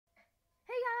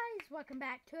welcome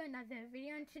back to another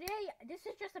video, and today, this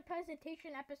is just a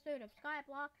presentation episode of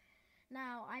Skyblock.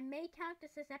 Now, I may count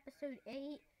this as episode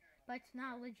 8, but it's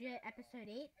not legit episode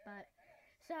 8, but,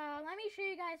 so, let me show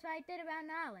you guys what I did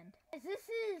around the island. This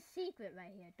is secret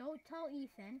right here, don't tell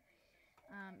Ethan.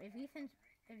 If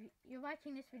you're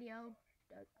watching this video,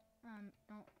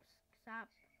 don't stop.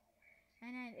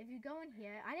 And then, if you go in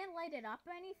here, I didn't light it up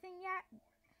or anything yet.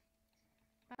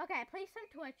 Okay, I placed some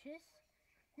torches.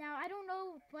 Now, I don't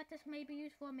know what this may be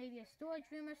used for, maybe a storage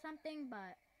room or something,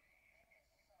 but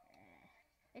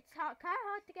it's kind of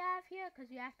hard to get out of here, because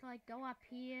you have to, like, go up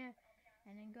here,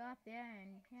 and then go up there,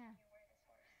 and, yeah.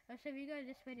 So if you go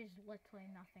this way, there's literally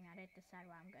nothing. I didn't decide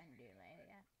what I'm going to do right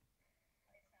here.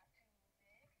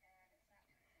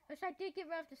 So I did get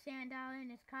rid of the sand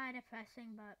island. It's kind of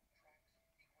depressing, but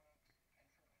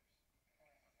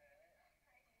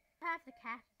I have the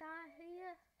cacti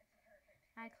here.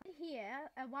 I click here,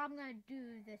 and what I'm going to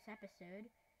do this episode,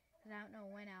 because I don't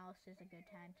know when else is a good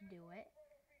time to do it,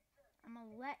 I'm going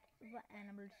to let the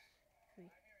animals free.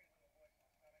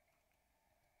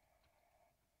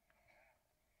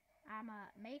 I'm going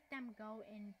to make them go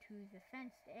into the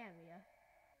fenced area.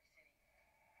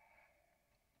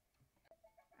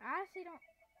 I honestly don't...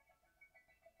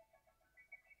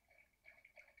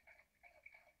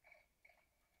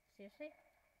 Seriously?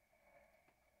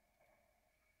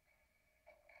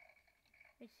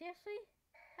 Wait, seriously?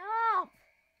 Help!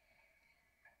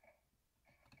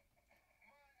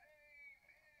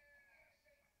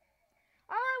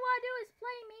 All I want to do is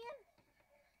play, man.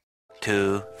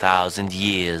 2,000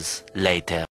 years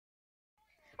later.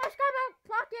 Oh,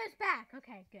 Skyblock is back.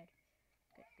 Okay, good.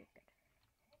 Good.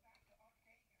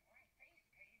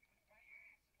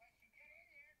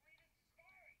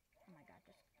 Oh my god,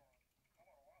 just...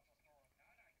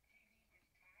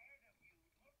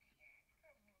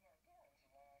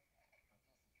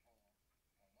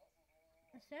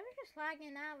 The server's just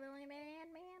lagging out, really,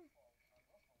 man.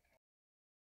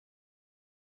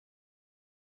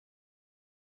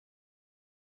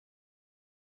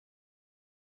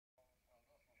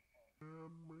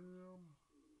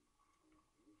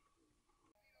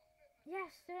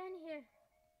 Yes, they're in here.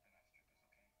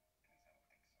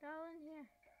 They're all in here.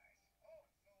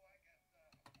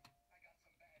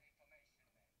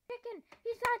 Chicken!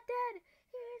 He's not dead!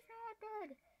 He's not dead!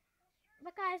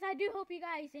 But guys, I do hope you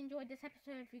guys enjoyed this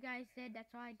episode. If you guys did,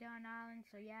 that's all I did on Island,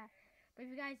 so yeah. But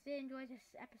if you guys did enjoy this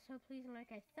episode, please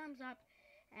like a thumbs up.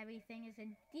 Everything is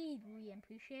indeed, we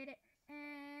appreciate it.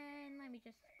 And let me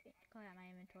just clear out my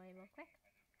inventory real quick.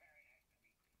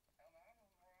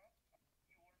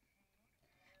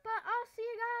 But I'll see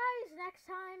you guys next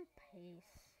time.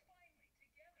 Peace.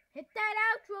 Hit that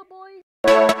outro, boys.